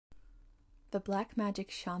The black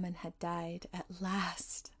magic shaman had died at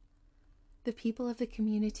last. The people of the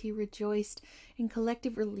community rejoiced in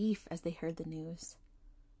collective relief as they heard the news.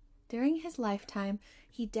 During his lifetime,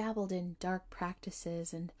 he dabbled in dark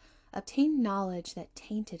practices and obtained knowledge that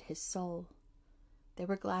tainted his soul. They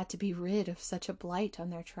were glad to be rid of such a blight on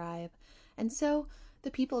their tribe, and so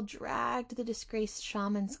the people dragged the disgraced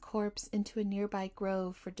shaman's corpse into a nearby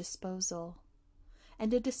grove for disposal.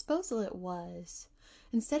 And a disposal it was.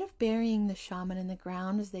 Instead of burying the shaman in the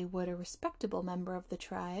ground as they would a respectable member of the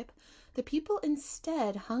tribe, the people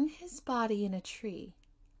instead hung his body in a tree,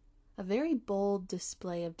 a very bold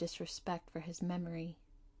display of disrespect for his memory.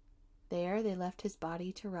 There they left his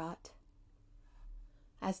body to rot.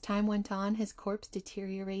 As time went on, his corpse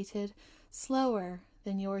deteriorated slower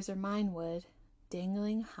than yours or mine would,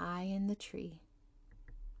 dangling high in the tree.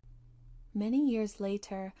 Many years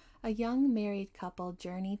later, a young married couple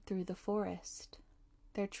journeyed through the forest.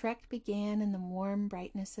 Their trek began in the warm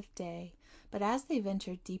brightness of day, but as they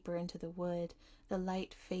ventured deeper into the wood, the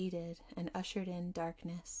light faded and ushered in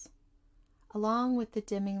darkness. Along with the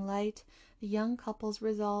dimming light, the young couple's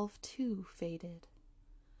resolve too faded.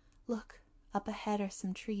 "Look, up ahead are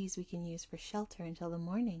some trees we can use for shelter until the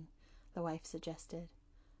morning," the wife suggested,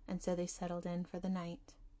 and so they settled in for the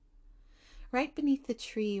night. Right beneath the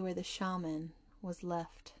tree where the shaman was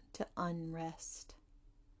left to unrest.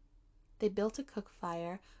 They built a cook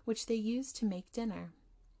fire, which they used to make dinner.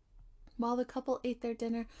 While the couple ate their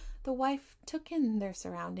dinner, the wife took in their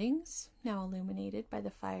surroundings, now illuminated by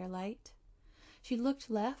the firelight. She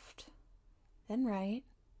looked left, then right,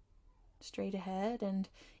 straight ahead, and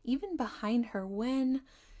even behind her when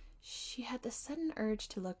she had the sudden urge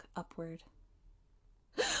to look upward.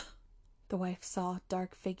 The wife saw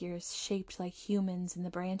dark figures shaped like humans in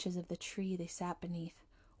the branches of the tree they sat beneath.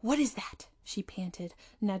 "What is that?" she panted,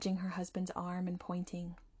 nudging her husband's arm and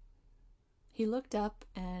pointing. He looked up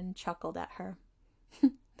and chuckled at her.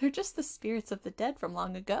 "They're just the spirits of the dead from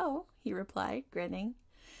long ago," he replied, grinning.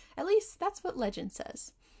 "At least, that's what legend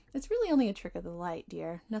says. It's really only a trick of the light,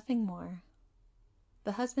 dear, nothing more."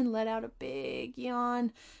 The husband let out a big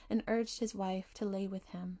yawn and urged his wife to lay with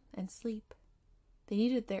him and sleep. They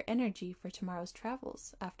needed their energy for tomorrow's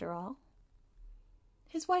travels, after all.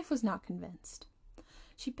 His wife was not convinced.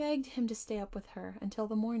 She begged him to stay up with her until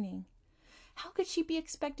the morning. How could she be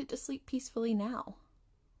expected to sleep peacefully now?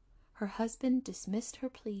 Her husband dismissed her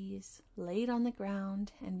pleas, laid on the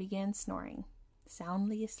ground, and began snoring,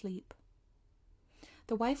 soundly asleep.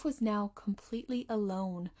 The wife was now completely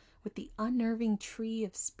alone with the unnerving tree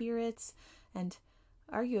of spirits and,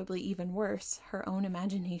 arguably even worse, her own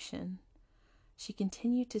imagination. She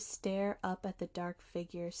continued to stare up at the dark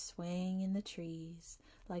figures swaying in the trees,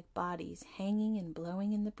 like bodies hanging and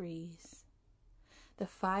blowing in the breeze. The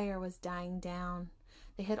fire was dying down.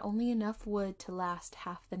 They had only enough wood to last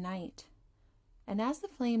half the night. And as the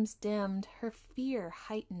flames dimmed, her fear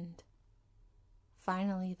heightened.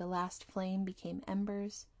 Finally, the last flame became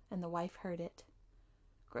embers, and the wife heard it.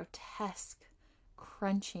 Grotesque,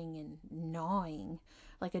 crunching and gnawing,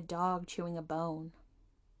 like a dog chewing a bone.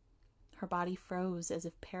 Her body froze as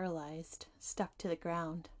if paralyzed, stuck to the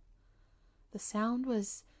ground. The sound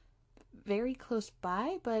was very close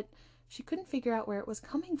by, but she couldn't figure out where it was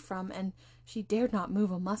coming from, and she dared not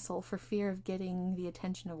move a muscle for fear of getting the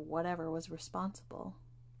attention of whatever was responsible.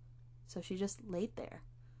 So she just laid there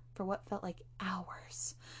for what felt like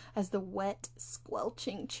hours as the wet,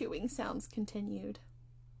 squelching, chewing sounds continued.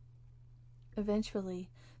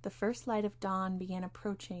 Eventually, the first light of dawn began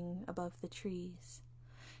approaching above the trees.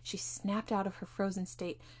 She snapped out of her frozen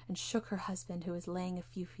state and shook her husband, who was laying a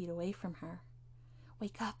few feet away from her.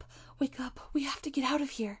 Wake up, we have to get out of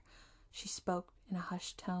here," she spoke in a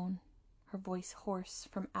hushed tone, her voice hoarse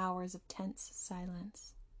from hours of tense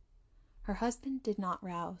silence. Her husband did not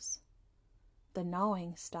rouse. The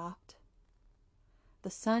gnawing stopped. The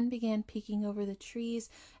sun began peeking over the trees,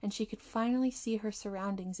 and she could finally see her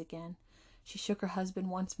surroundings again. She shook her husband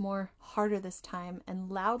once more, harder this time, and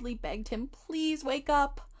loudly begged him, "Please wake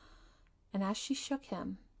up." And as she shook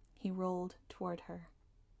him, he rolled toward her.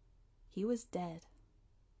 He was dead.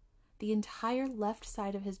 The entire left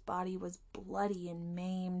side of his body was bloody and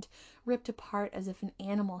maimed, ripped apart as if an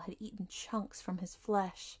animal had eaten chunks from his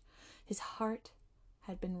flesh. His heart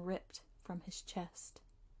had been ripped from his chest.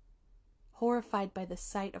 Horrified by the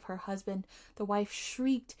sight of her husband, the wife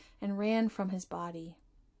shrieked and ran from his body.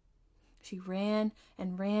 She ran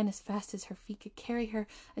and ran as fast as her feet could carry her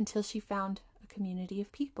until she found a community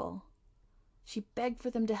of people. She begged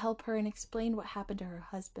for them to help her and explained what happened to her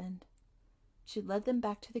husband. She led them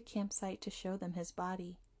back to the campsite to show them his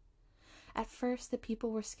body. At first, the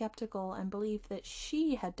people were skeptical and believed that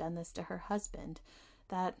she had done this to her husband,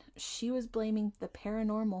 that she was blaming the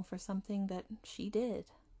paranormal for something that she did.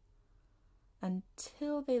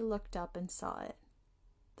 Until they looked up and saw it.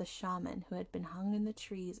 The shaman who had been hung in the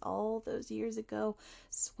trees all those years ago,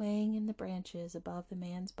 swaying in the branches above the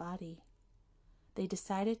man's body. They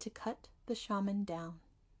decided to cut the shaman down.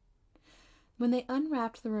 When they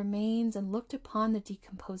unwrapped the remains and looked upon the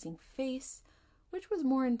decomposing face, which was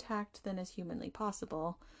more intact than is humanly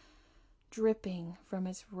possible, dripping from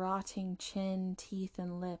its rotting chin, teeth,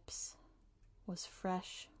 and lips, was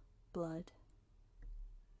fresh blood.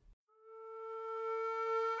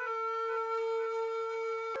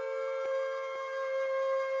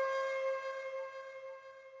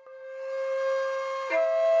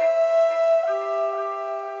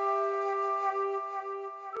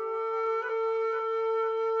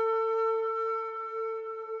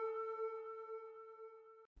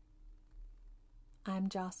 I'm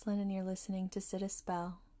Jocelyn, and you're listening to Sit a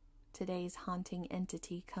Spell. Today's haunting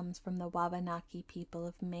entity comes from the Wabanaki people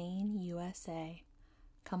of Maine, U.S.A.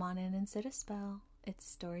 Come on in and sit a spell. It's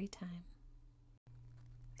story time.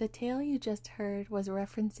 The tale you just heard was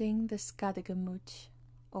referencing the Skadegamuct,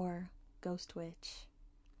 or ghost witch.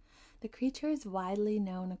 The creature is widely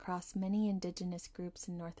known across many indigenous groups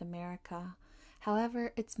in North America.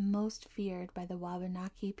 However, it's most feared by the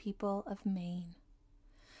Wabanaki people of Maine.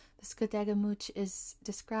 The Skadegamuct is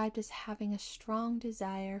described as having a strong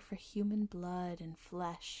desire for human blood and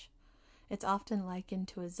flesh. It's often likened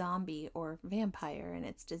to a zombie or vampire in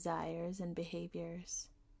its desires and behaviors.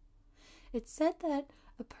 It's said that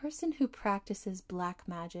a person who practices black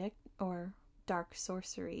magic or dark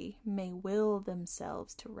sorcery may will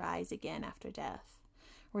themselves to rise again after death,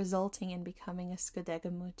 resulting in becoming a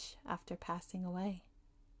Skadegamuct after passing away.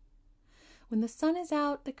 When the sun is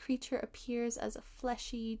out, the creature appears as a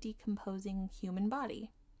fleshy, decomposing human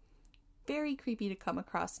body. Very creepy to come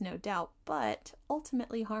across, no doubt, but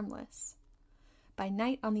ultimately harmless. By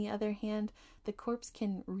night, on the other hand, the corpse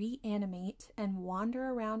can reanimate and wander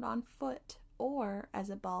around on foot or as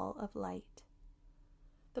a ball of light.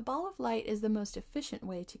 The ball of light is the most efficient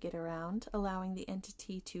way to get around, allowing the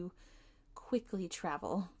entity to quickly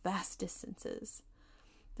travel vast distances.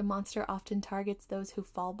 The monster often targets those who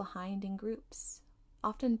fall behind in groups,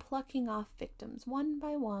 often plucking off victims one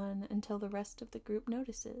by one until the rest of the group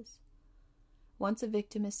notices. Once a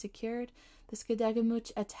victim is secured, the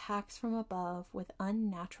Skadegamuct attacks from above with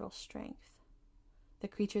unnatural strength. The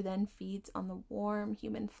creature then feeds on the warm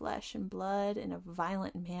human flesh and blood in a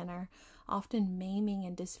violent manner, often maiming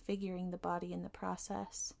and disfiguring the body in the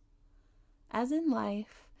process. As in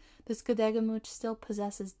life, the Skadegamuct still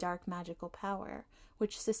possesses dark magical power,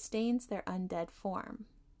 which sustains their undead form,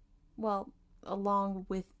 well, along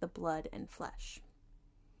with the blood and flesh.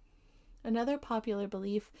 Another popular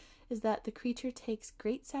belief is that the creature takes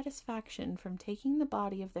great satisfaction from taking the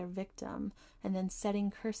body of their victim and then setting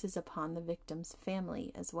curses upon the victim's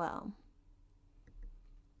family as well.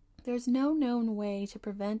 There's no known way to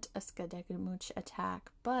prevent a Skadegamuct attack,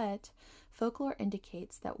 but folklore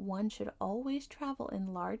indicates that one should always travel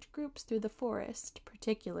in large groups through the forest,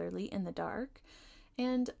 particularly in the dark,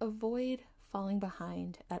 and avoid falling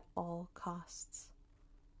behind at all costs.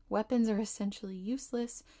 Weapons are essentially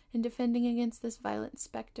useless in defending against this violent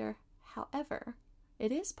specter. However,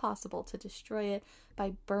 it is possible to destroy it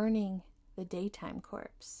by burning the daytime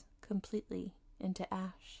corpse completely into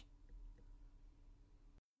ash.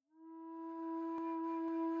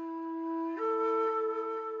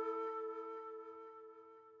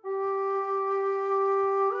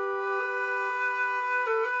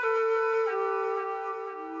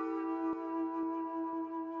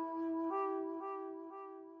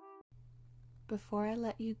 Before I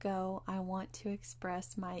let you go, I want to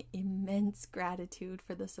express my immense gratitude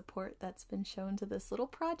for the support that's been shown to this little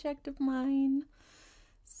project of mine.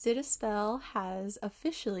 Sit a Spell has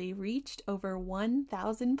officially reached over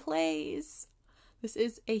 1,000 plays. This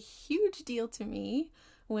is a huge deal to me.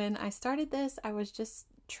 When I started this, I was just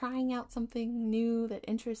trying out something new that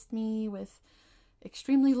interests me with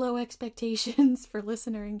extremely low expectations for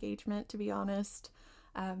listener engagement, to be honest.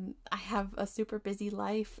 I have a super busy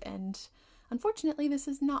life, and unfortunately, this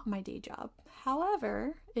is not my day job.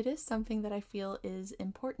 However, it is something that I feel is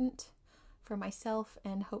important for myself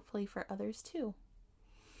and hopefully for others too.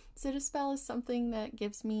 Sit a Spell is something that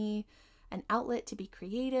gives me an outlet to be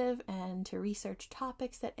creative and to research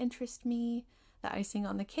topics that interest me. The icing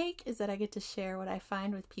on the cake is that I get to share what I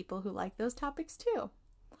find with people who like those topics too.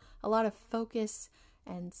 A lot of focus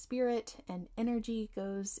and spirit and energy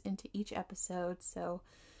goes into each episode, so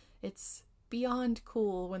it's beyond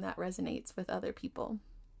cool when that resonates with other people.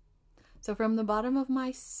 So from the bottom of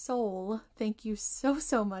my soul, thank you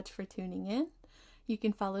so much for tuning in. You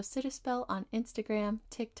can follow Citaspell on Instagram,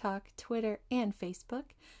 TikTok, Twitter, and Facebook,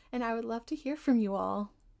 and I would love to hear from you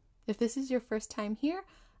all. If this is your first time here,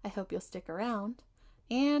 I hope you'll stick around.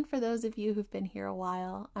 And for those of you who've been here a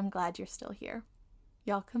while, I'm glad you're still here.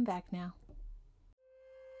 Y'all come back now.